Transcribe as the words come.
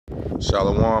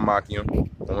Shalom, Akim.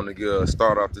 I want to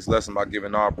start off this lesson by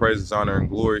giving all praises, honor, and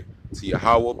glory to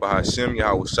Yahweh, Bahashem,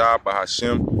 Yahweh Shah,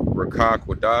 Bahashem, Rakah,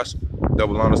 Quadash.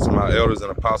 Double honors to my elders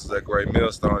and apostles at Great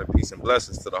Millstone, and peace and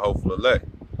blessings to the hopeful elect.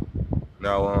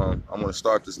 Now, I'm going to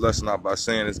start this lesson out by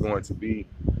saying it's going to be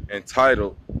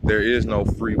entitled, There is no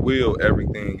free will,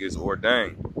 everything is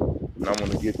ordained. And I'm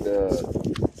going to get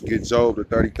Job, the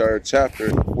 33rd chapter,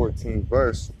 the 14th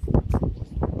verse,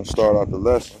 and start out the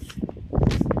lesson.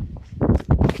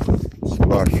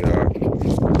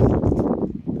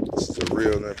 This is a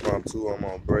real impromptu. I'm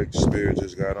on break. Spirit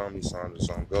just got on me, so I'm just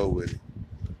gonna go with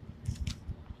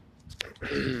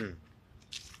it.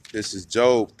 This is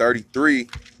Job 33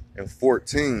 and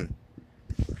 14.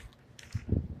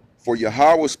 For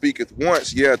Yahweh speaketh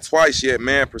once, yet twice, yet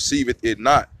man perceiveth it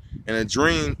not. In a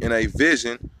dream, in a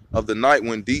vision of the night,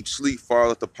 when deep sleep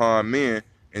falleth upon men,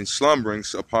 and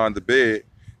slumberings upon the bed,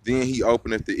 then he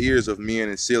openeth the ears of men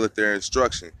and sealeth their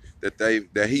instruction,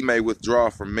 that he may withdraw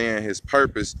from man his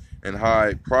purpose and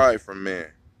hide pride from man.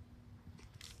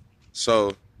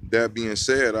 So that being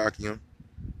said, Akim,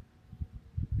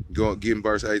 getting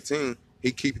verse 18,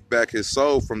 he keepeth back his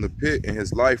soul from the pit and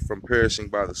his life from perishing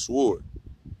by the sword.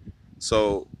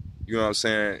 So, you know what I'm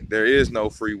saying? There is no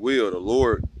free will. The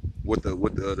Lord, what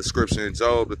the description in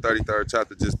Job, the 33rd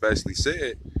chapter, just basically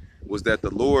said, was that the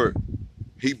Lord,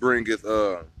 he bringeth,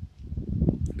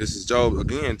 this is Job,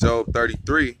 again, Job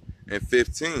 33 and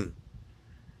 15.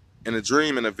 In a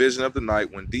dream and a vision of the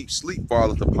night, when deep sleep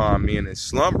falleth upon men and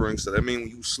slumbering, so that means when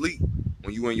you sleep,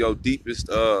 when you in your deepest,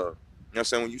 you know what I'm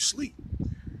saying, when you sleep.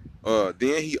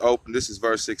 Then he opened, this is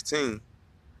verse 16,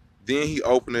 then he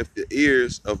openeth the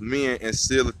ears of men and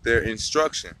sealeth their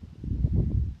instruction.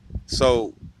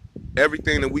 So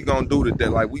everything that we gonna do today,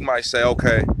 like we might say,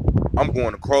 okay, I'm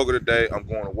going to Kroger today, I'm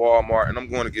going to Walmart, and I'm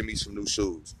going to get me some new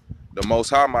shoes. The Most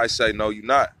High might say, no, you're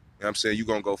not. You know what I'm saying? You're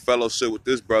going to go fellowship with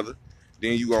this brother.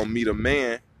 Then you're going to meet a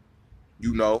man,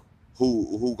 you know,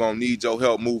 who going to need your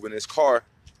help moving his car.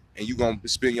 And you're going to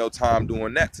spend your time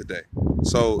doing that today.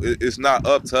 So it's not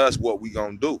up to us what we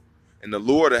going to do. And the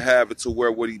Lord will have it to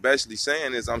where what he basically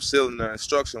saying is, I'm sealing the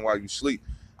instruction while you sleep.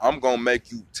 I'm going to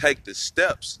make you take the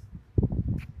steps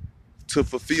to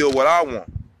fulfill what I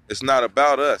want. It's not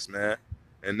about us, man.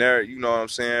 And there, you know what I'm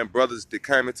saying, brothers that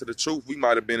came into the truth, we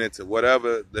might have been into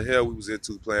whatever the hell we was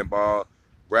into, playing ball,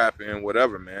 rapping,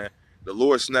 whatever, man. The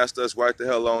Lord snatched us right the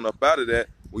hell on up out of that.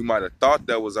 We might have thought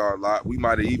that was our lot. We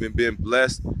might have even been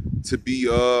blessed to be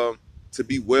well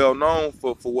known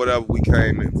for whatever we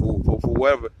came in for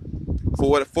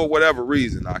whatever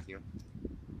reason, Akim.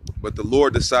 But the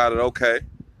Lord decided, okay,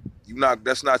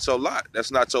 that's not your lot. That's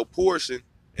not your portion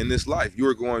in this life.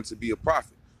 You're going to be a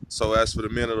prophet. So as for the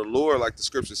men of the Lord, like the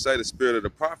scriptures say, the spirit of the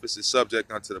prophets is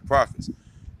subject unto the prophets.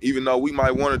 Even though we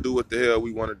might want to do what the hell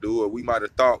we want to do, or we might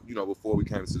have thought, you know, before we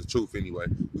came to the truth anyway,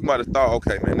 we might have thought,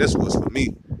 okay, man, this was for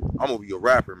me. I'm going to be a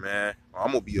rapper, man. Or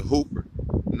I'm going to be a hooper.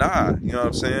 Nah, you know what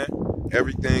I'm saying?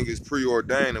 Everything is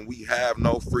preordained and we have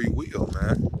no free will,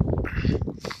 man.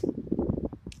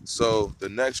 So the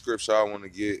next scripture I want to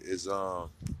get is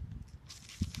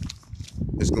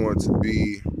it's going to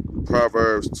be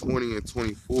Proverbs 20 and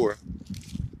 24.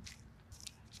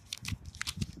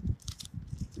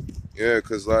 Yeah,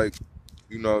 because, like,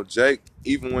 you know, Jake,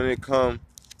 even when it comes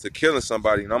to killing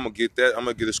somebody, and I'm going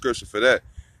to get a scripture for that.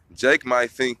 Jake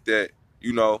might think that,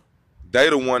 you know, they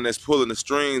the one that's pulling the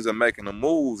strings and making the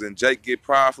moves, and Jake get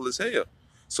prideful as hell.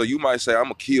 So you might say, I'm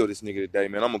going to kill this nigga today,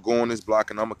 man. I'm going to go on this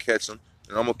block and I'm going to catch him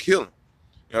and I'm going to kill him.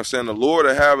 You know what I'm saying? The Lord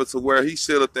will have it to where he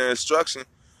sealeth their instruction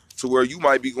to where you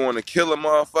might be going to kill a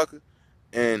motherfucker,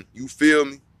 and you feel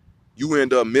me? You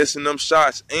end up missing them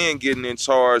shots and getting in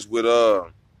charge with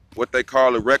what they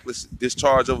call a reckless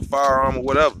discharge of a firearm or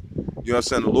whatever. You know what I'm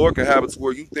saying? The Lord can have it to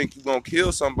where you think you're going to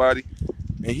kill somebody,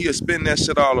 and he'll spin that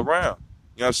shit all around.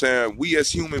 You know what I'm saying? We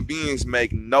as human beings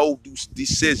make no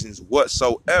decisions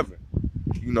whatsoever.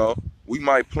 You know, we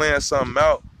might plan something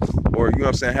out, or, you know what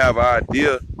I'm saying, have an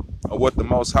idea of what the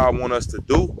Most High want us to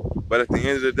do. But at the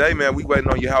end of the day, man, we waiting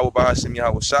on Yahweh Bahashem,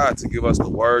 Yahweh Shah to give us the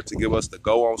word, to give us the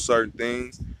go on certain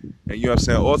things. And you know what I'm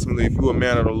saying? Ultimately, if you're a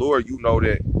man of the Lord, you know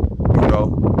that, you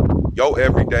know, your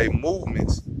everyday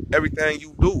movements, everything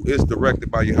you do is directed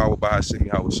by Yahweh Bahashem,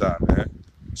 Yahweh Shah, man.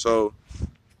 So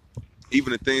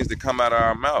even the things that come out of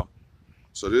our mouth.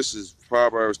 So this is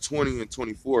Proverbs 20 and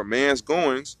 24. Man's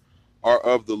goings are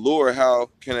of the Lord. How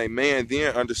can a man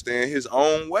then understand his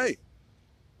own way?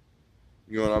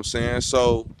 You know what I'm saying?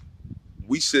 So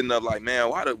we sitting up like, man,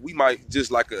 we might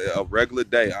just like a regular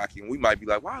day, Aki, we might be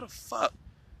like, why the fuck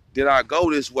did I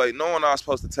go this way, knowing I was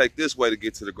supposed to take this way to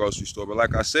get to the grocery store? But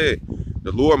like I said,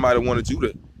 the Lord might have wanted you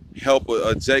to help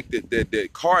a Jake that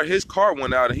car, his car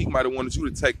went out, and he might have wanted you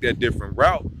to take that different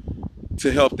route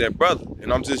to help that brother.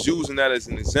 And I'm just using that as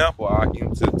an example,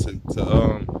 Akim,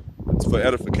 for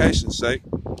edification's sake.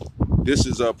 This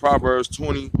is Proverbs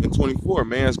 20:24.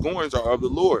 Man's goings are of the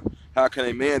Lord. How can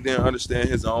a man then understand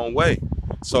his own way?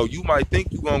 So you might think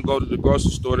you're going to go to the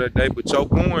grocery store that day, but your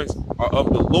goings are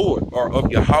of the Lord, or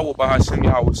of Yahweh Bahashim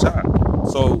Yahweh Shai.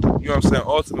 So, you know what I'm saying?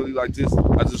 Ultimately, like this,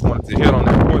 I just wanted to hit on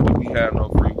that point that we have no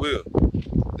free will.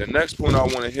 The next point I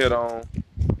want to hit on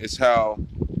is how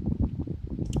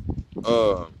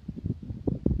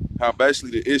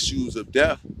basically the issues of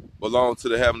death belong to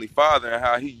the Heavenly Father, and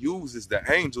how he uses the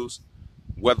angels,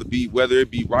 whether it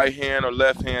be right hand or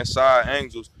left hand side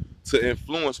angels, to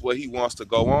influence what he wants to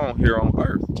go on here on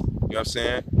earth. You know what I'm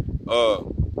saying?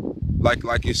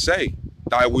 Like it say,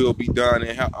 thy will be done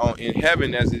in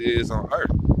heaven as it is on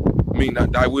earth. I mean,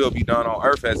 thy will be done on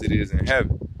earth as it is in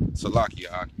heaven.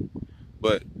 Salakia.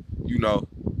 But you know,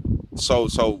 so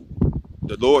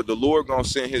the Lord gonna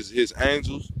send his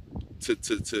angels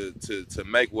to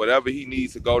make whatever he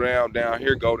needs to go down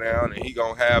here, go down, and he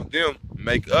gonna have them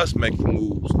make us make the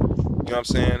moves. You know what I'm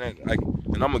saying?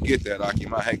 And I'm gonna get that,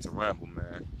 Akim. I hate to ramble,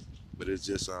 man, but it's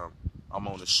just I'm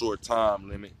on a short time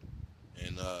limit,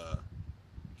 and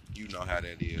you know how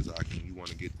that is, Akim. You want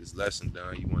to get this lesson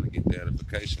done. You want to get the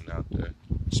edification out there,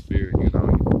 spirit. You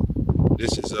know,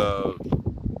 this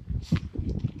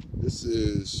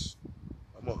is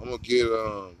I'm gonna get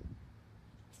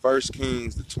 1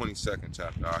 Kings, the 22nd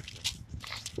chapter, Akim.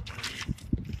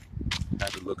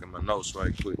 Had to look at my notes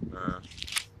right quick, man.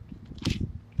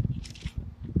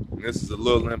 And this is a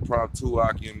little impromptu,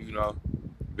 Akim, you know,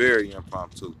 very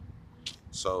impromptu.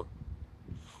 So,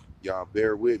 y'all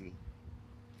bear with me.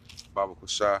 Baba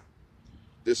Kushai.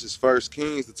 This is 1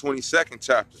 Kings, the 22nd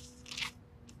chapter.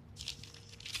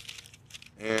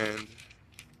 And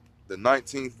the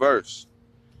 19th verse.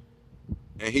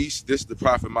 And this is the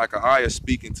prophet Micaiah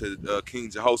speaking to King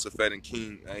Jehoshaphat and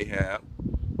King Ahab.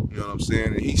 You know what I'm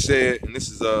saying? And he said, and this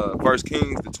is 1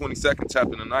 Kings, the 22nd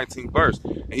chapter, the 19th verse.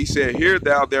 And he said, hear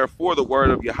thou therefore the word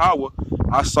of Yahweh.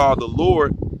 I saw the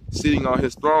Lord sitting on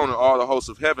his throne, and all the hosts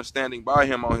of heaven standing by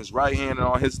him on his right hand and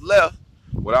on his left.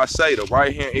 What I say, the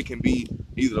right hand, it can be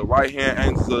either the right hand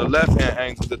angels or the left hand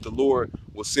angels that the Lord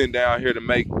will send down here to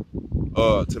make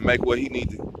what he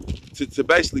needs to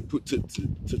basically put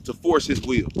to force his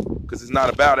will, because it's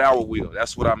not about our will.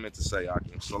 That's what I meant to say,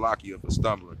 Akim. Salakia for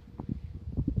stumbling.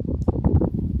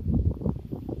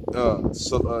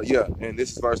 And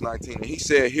this is verse 19. And he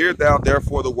said, hear thou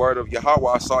therefore the word of Yahweh.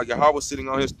 I saw Yahweh sitting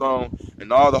on his throne,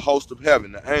 and all the host of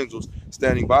heaven, the angels,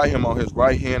 standing by him on his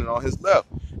right hand and on his left.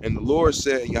 And the Lord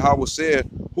said, and Yahweh said,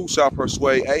 who shall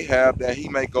persuade Ahab that he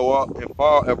may go up and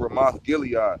fall at Ramoth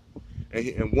Gilead?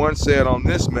 And one said on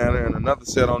this manner, and another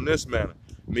said on this manner.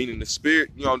 Meaning the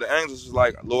spirit, you know, the angels was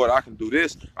like, Lord, I can do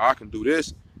this, or I can do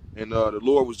this. And the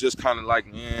Lord was just kind of like,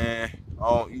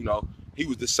 you know, he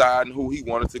was deciding who he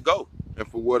wanted to go, and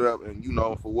for what and you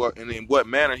know, for what, and in what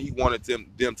manner he wanted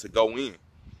them to go in.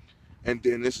 And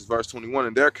then this is verse 21.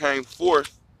 And there came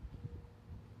forth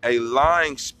a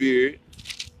lying spirit,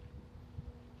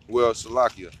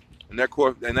 Salakia, and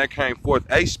there came forth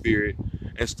a spirit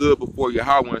and stood before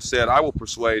Yahweh and said, I will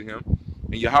persuade him.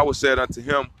 And Yahweh said unto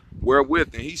him,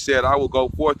 wherewith? And he said, I will go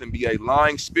forth and be a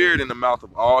lying spirit in the mouth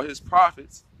of all his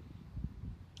prophets.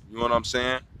 You know what I'm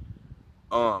saying?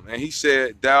 And he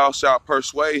said, thou shalt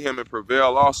persuade him and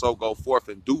prevail also, go forth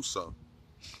and do so.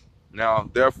 Now,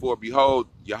 therefore, behold,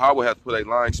 Yahweh hath put a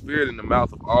lying spirit in the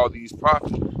mouth of all these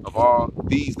prophets, of all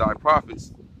these thy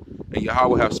prophets, and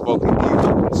Yahweh hath spoken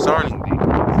evil concerning thee.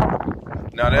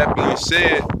 Now, that being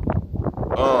said,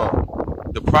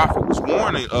 the prophet was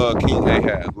warning King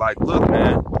Ahab, like, look,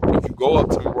 man, if you go up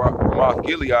to Ramoth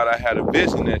Gilead, I had a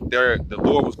vision that the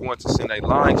Lord was going to send a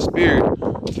lying spirit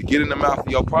to get in the mouth of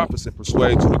your prophets and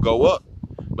persuade you to go up.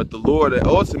 But the Lord,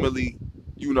 ultimately,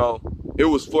 you know, it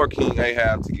was for King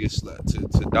Ahab to get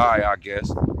to die, I guess.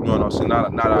 You know what I'm saying?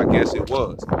 Not I guess it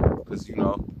was, because you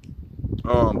know.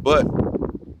 But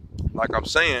like I'm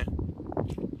saying,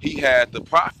 he had the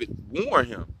prophet warn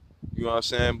him. You know what I'm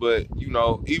saying? But you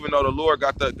know, even though the Lord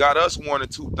got us warning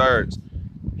 2/3,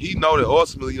 he know that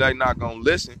ultimately they not gonna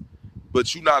listen.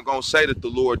 But you're not gonna say that the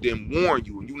Lord didn't warn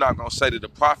you, and you're not gonna say that the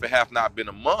prophet hath not been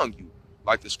among you,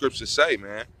 like the scriptures say,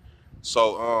 man.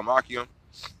 So, Akim,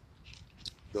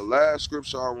 the last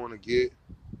scripture I want to get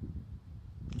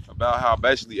about how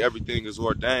basically everything is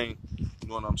ordained. You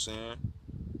know what I'm saying?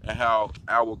 And how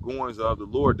our goings are of the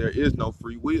Lord, there is no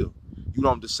free will. You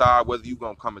don't decide whether you're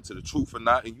going to come into the truth or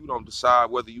not, and you don't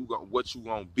decide whether what you're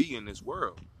going to be in this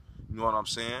world. You know what I'm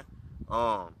saying?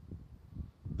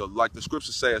 like the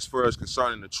scriptures say, as far as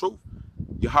concerning the truth,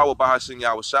 Yahweh Bahashim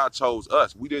Yahushua chose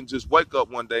us. We didn't just wake up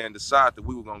one day and decide that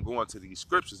we were going to go into these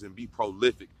scriptures and be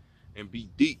prolific and be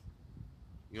deep.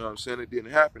 You know what I'm saying? It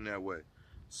didn't happen that way.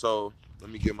 So let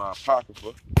me get my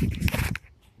apocrypha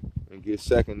and get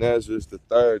 2nd Ezra, the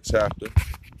 3rd chapter.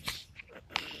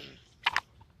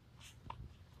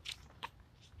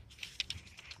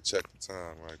 Check the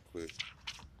time right quick.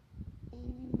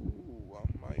 Ooh,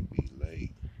 I might be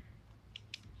late.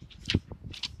 I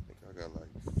think I got like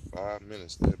 5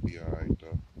 minutes. That'd be alright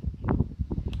though.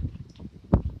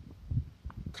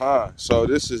 So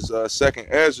this is 2nd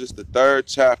Ezra, the 3rd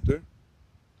chapter,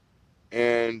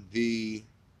 and the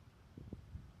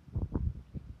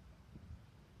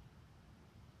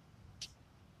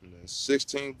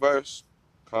 16th verse.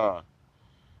 And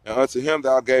unto him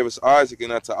thou gavest Isaac,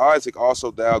 and unto Isaac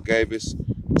also thou gavest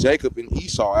Jacob and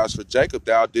Esau. As for Jacob,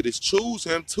 thou didst choose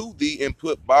him to thee and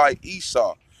put by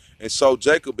Esau. And so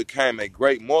Jacob became a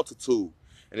great multitude.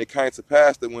 And it came to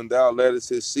pass that when thou leddest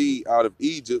his seed out of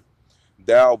Egypt,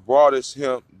 thou broughtest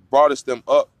them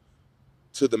up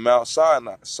to the Mount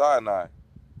Sinai.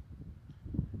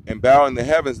 And bowing the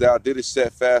heavens, thou didst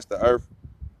set fast the earth,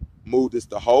 movedest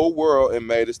the whole world, and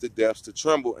madest the depths to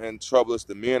tremble, and troublest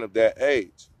the men of that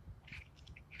age.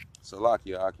 So,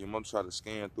 Salakia, I'm going to try to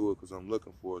scan through it because I'm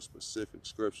looking for a specific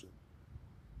scripture.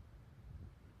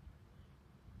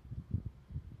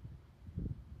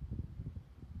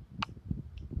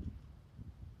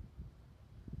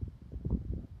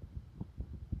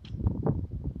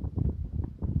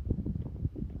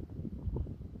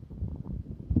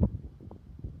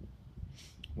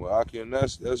 Well, Aki, and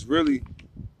that's really,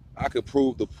 I could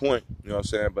prove the point, you know what I'm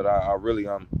saying? But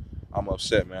I'm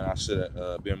upset, man. I should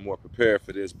have been more prepared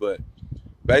for this. But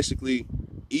basically,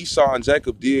 Esau and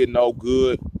Jacob did no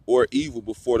good or evil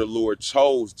before the Lord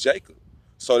chose Jacob.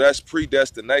 So that's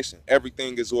predestination.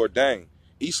 Everything is ordained.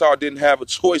 Esau didn't have a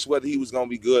choice whether he was going to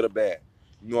be good or bad.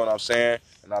 You know what I'm saying?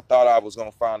 And I thought I was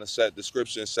going to find a set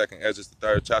description in 2nd Ezra, the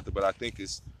 3rd chapter, but I think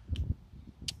it's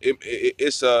in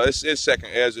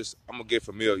 2nd Ezra. I'm going to get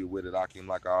familiar with it, Akim,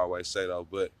 like I always say, though.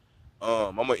 But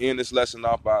I'm going to end this lesson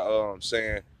off by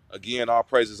saying, again, all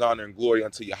praises, honor, and glory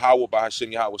unto Yahweh,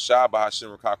 Bahashim Yahweh Shai,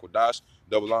 Bahashim Rakakwadash.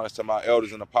 Double honors to my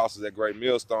elders and apostles at Great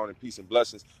Millstone, and peace and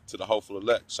blessings to the hopeful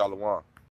elect. Shalom.